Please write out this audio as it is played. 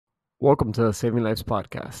Welcome to the Saving Lives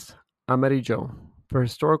podcast. I'm Eddie Joe. For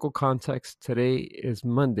historical context, today is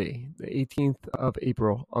Monday, the 18th of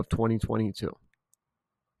April of 2022.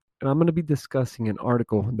 And I'm going to be discussing an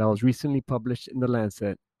article that was recently published in The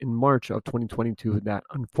Lancet in March of 2022 that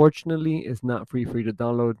unfortunately is not free for you to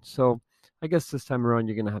download. So I guess this time around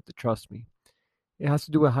you're going to have to trust me. It has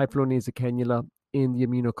to do with high-flow nasal cannula in the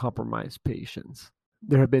immunocompromised patients.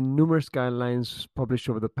 There have been numerous guidelines published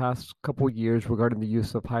over the past couple years regarding the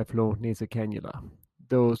use of high-flow nasal cannula.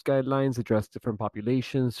 Those guidelines address different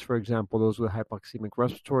populations, for example, those with hypoxemic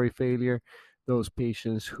respiratory failure, those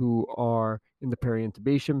patients who are in the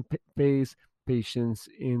peri-intubation phase, patients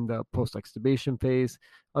in the post-extubation phase,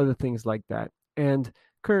 other things like that. And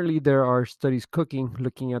currently there are studies cooking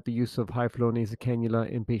looking at the use of high-flow nasal cannula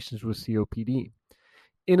in patients with COPD.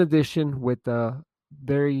 In addition, with the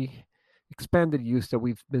very expanded use that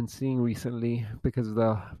we've been seeing recently because of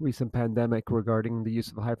the recent pandemic regarding the use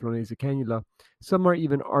of high-flow nasal cannula, some are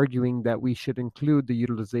even arguing that we should include the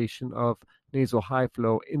utilization of nasal high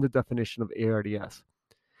flow in the definition of ARDS.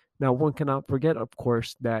 Now, one cannot forget, of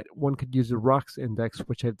course, that one could use the ROX index,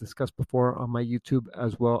 which I've discussed before on my YouTube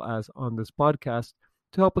as well as on this podcast,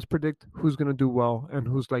 to help us predict who's going to do well and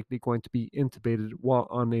who's likely going to be intubated while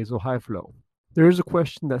on nasal high flow. There is a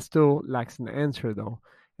question that still lacks an answer, though,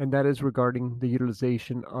 and that is regarding the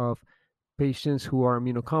utilization of patients who are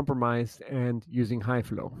immunocompromised and using high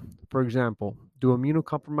flow. For example, do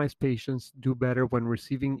immunocompromised patients do better when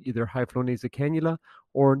receiving either high flow nasal cannula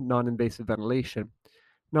or non-invasive ventilation?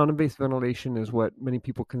 Non-invasive ventilation is what many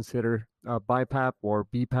people consider BiPAP or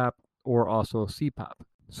BPAP or also CPAP.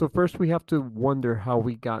 So first we have to wonder how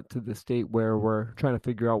we got to the state where we're trying to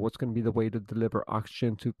figure out what's going to be the way to deliver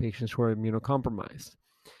oxygen to patients who are immunocompromised.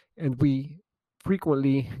 And we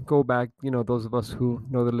frequently go back, those of us who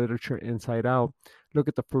know the literature inside out, look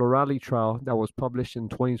at the Florali trial that was published in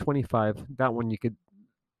 2025. That one you could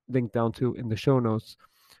link down to in the show notes.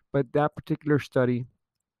 But that particular study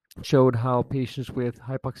showed how patients with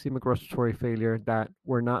hypoxemic respiratory failure that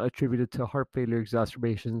were not attributed to heart failure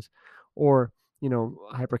exacerbations or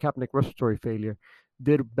hypercapnic respiratory failure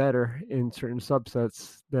did better in certain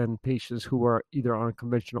subsets than patients who were either on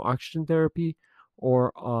conventional oxygen therapy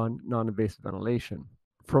or on non-invasive ventilation.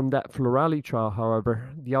 From that Florali trial,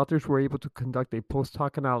 however, the authors were able to conduct a post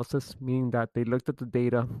hoc analysis, meaning that they looked at the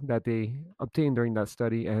data that they obtained during that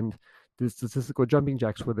study and did statistical jumping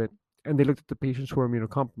jacks with it, and they looked at the patients who were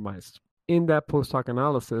immunocompromised. In that post hoc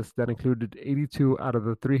analysis that included 82 out of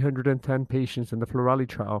the 310 patients in the Florali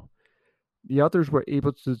trial, the authors were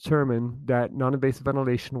able to determine that non-invasive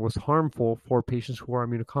ventilation was harmful for patients who are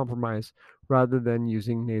immunocompromised rather than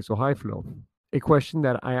using nasal high flow. A question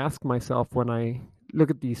that I ask myself when I look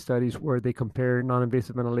at these studies where they compare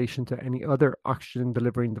non-invasive ventilation to any other oxygen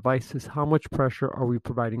delivering device is how much pressure are we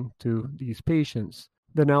providing to these patients?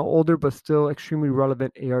 The now older but still extremely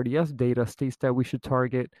relevant ARDS data states that we should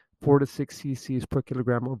target 4 to 6 cc's per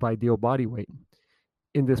kilogram of ideal body weight.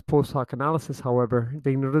 In this post hoc analysis, however,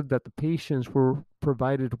 they noted that the patients were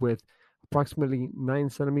provided with approximately 9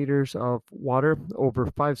 centimeters of water over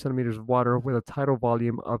 5 centimeters of water with a tidal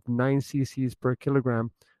volume of 9 cc's per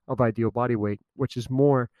kilogram of ideal body weight, which is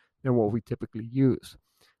more than what we typically use.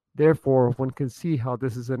 Therefore, one can see how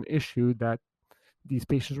this is an issue that these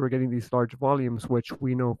patients were getting these large volumes, which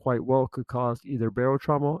we know quite well could cause either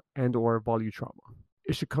barotrauma and or volutrauma.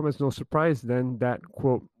 It should come as no surprise then that,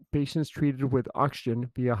 quote, patients treated with oxygen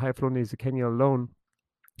via high-flow nasal cannula alone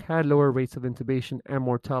had lower rates of intubation and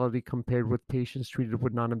mortality compared with patients treated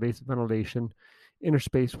with non-invasive ventilation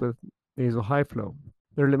interspaced with nasal high flow.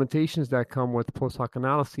 There are limitations that come with post hoc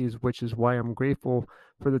analyses, which is why I'm grateful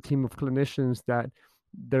for the team of clinicians that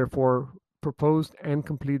therefore proposed and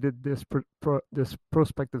completed this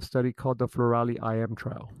prospective study called the Florali IM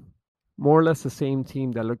trial. More or less the same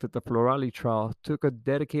team that looked at the Florali trial took a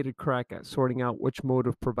dedicated crack at sorting out which mode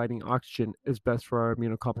of providing oxygen is best for our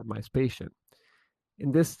immunocompromised patient.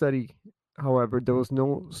 In this study, however, there was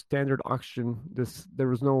no standard oxygen, there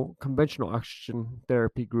was no conventional oxygen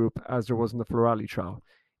therapy group as there was in the Florali trial.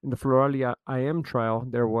 In the Florali IM trial,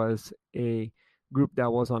 there was a group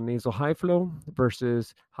that was on nasal high flow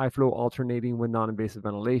versus high flow alternating with non-invasive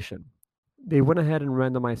ventilation. They went ahead and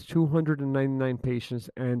randomized 299 patients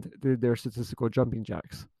and did their statistical jumping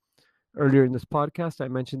jacks. Earlier in this podcast, I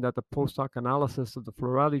mentioned that the post hoc analysis of the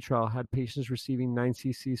Florali trial had patients receiving 9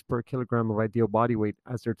 cc's per kilogram of ideal body weight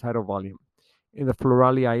as their tidal volume. In the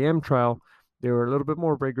Florali IM trial, they were a little bit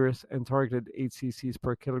more rigorous and targeted 8 cc's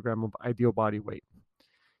per kilogram of ideal body weight.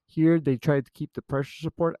 Here, they tried to keep the pressure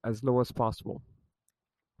support as low as possible.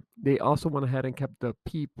 They also went ahead and kept the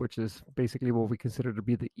PEEP, which is basically what we consider to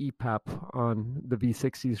be the EPAP on the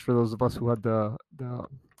V60s for those of us who had the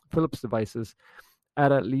Philips devices,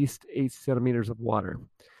 at least 8 centimeters of water.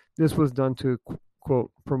 This was done to,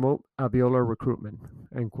 quote, promote alveolar recruitment,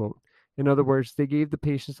 end quote. In other words, they gave the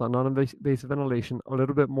patients on non-invasive ventilation a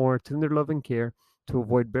little bit more tender loving care to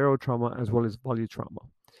avoid barotrauma as well as volutrauma.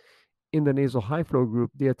 In the nasal high flow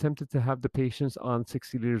group, they attempted to have the patients on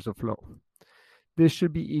 60 liters of flow. This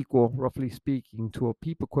should be equal, roughly speaking, to a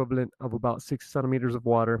PEEP equivalent of about 6 centimeters of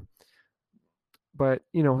water. But,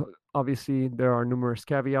 obviously there are numerous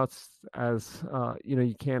caveats as,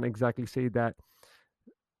 you can't exactly say that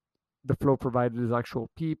the flow provided is actual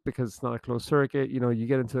PEEP because it's not a closed circuit. You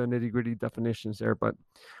get into the nitty-gritty definitions there, but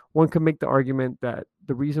one can make the argument that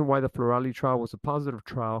the reason why the Florali trial was a positive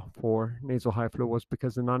trial for nasal high flow was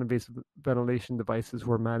because the non-invasive ventilation devices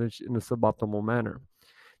were managed in a suboptimal manner.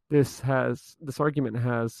 This argument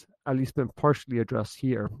has at least been partially addressed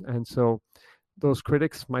here, and so those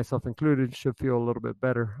critics, myself included, should feel a little bit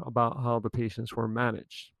better about how the patients were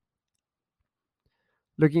managed.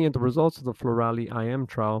 Looking at the results of the Florali IM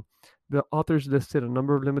trial, the authors listed a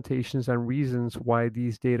number of limitations and reasons why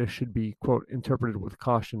these data should be, quote, interpreted with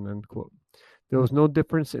caution, end quote. There was no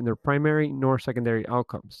difference in their primary nor secondary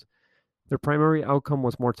outcomes. Their primary outcome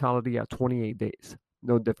was mortality at 28 days.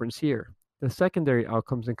 No difference here. The secondary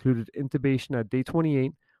outcomes included intubation at day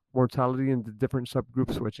 28, mortality in the different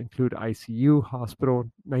subgroups, which include ICU, hospital,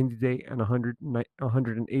 90-day, and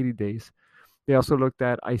 180 days. They also looked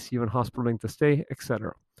at ICU and hospital length of stay,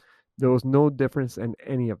 etc. There was no difference in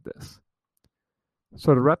any of this.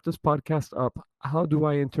 So to wrap this podcast up, how do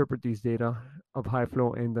I interpret these data of high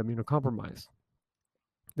flow and immunocompromised?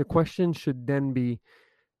 The question should then be,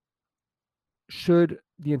 should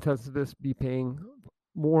the intensivist be paying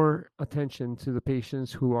more attention to the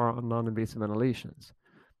patients who are on non-invasive ventilations?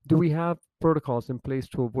 Do we have protocols in place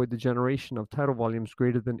to avoid the generation of tidal volumes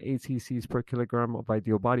greater than 8 cc's per kilogram of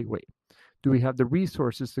ideal body weight? Do we have the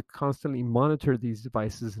resources to constantly monitor these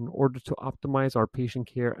devices in order to optimize our patient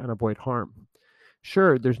care and avoid harm?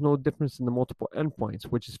 Sure, there's no difference in the multiple endpoints,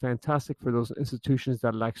 which is fantastic for those institutions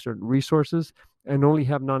that lack certain resources and only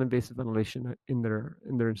have non-invasive ventilation in their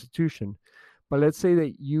institution. But let's say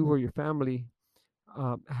that you or your family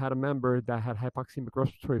had a member that had hypoxemic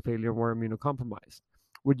respiratory failure and were immunocompromised.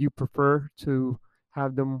 Would you prefer to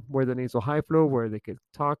have them wear the nasal high flow where they could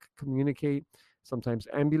talk, communicate, sometimes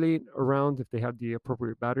ambulate around if they have the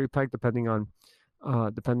appropriate battery pack, depending on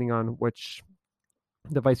which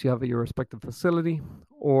device you have at your respective facility,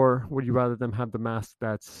 or would you rather them have the mask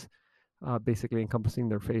that's basically encompassing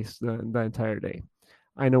their face the entire day?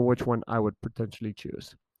 I know which one I would potentially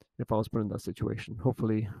choose if I was put in that situation.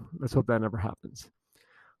 Hopefully, let's hope that never happens.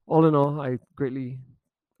 All in all, I greatly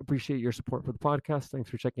appreciate your support for the podcast. Thanks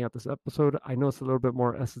for checking out this episode. I know it's a little bit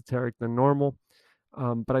more esoteric than normal,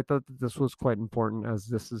 but I thought that this was quite important, as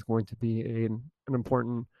this is going to be an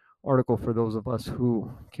important article for those of us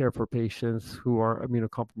who care for patients who are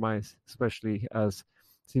immunocompromised, especially as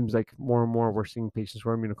it seems like more and more we're seeing patients who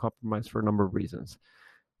are immunocompromised for a number of reasons.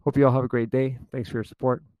 Hope you all have a great day. Thanks for your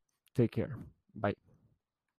support. Take care. Bye.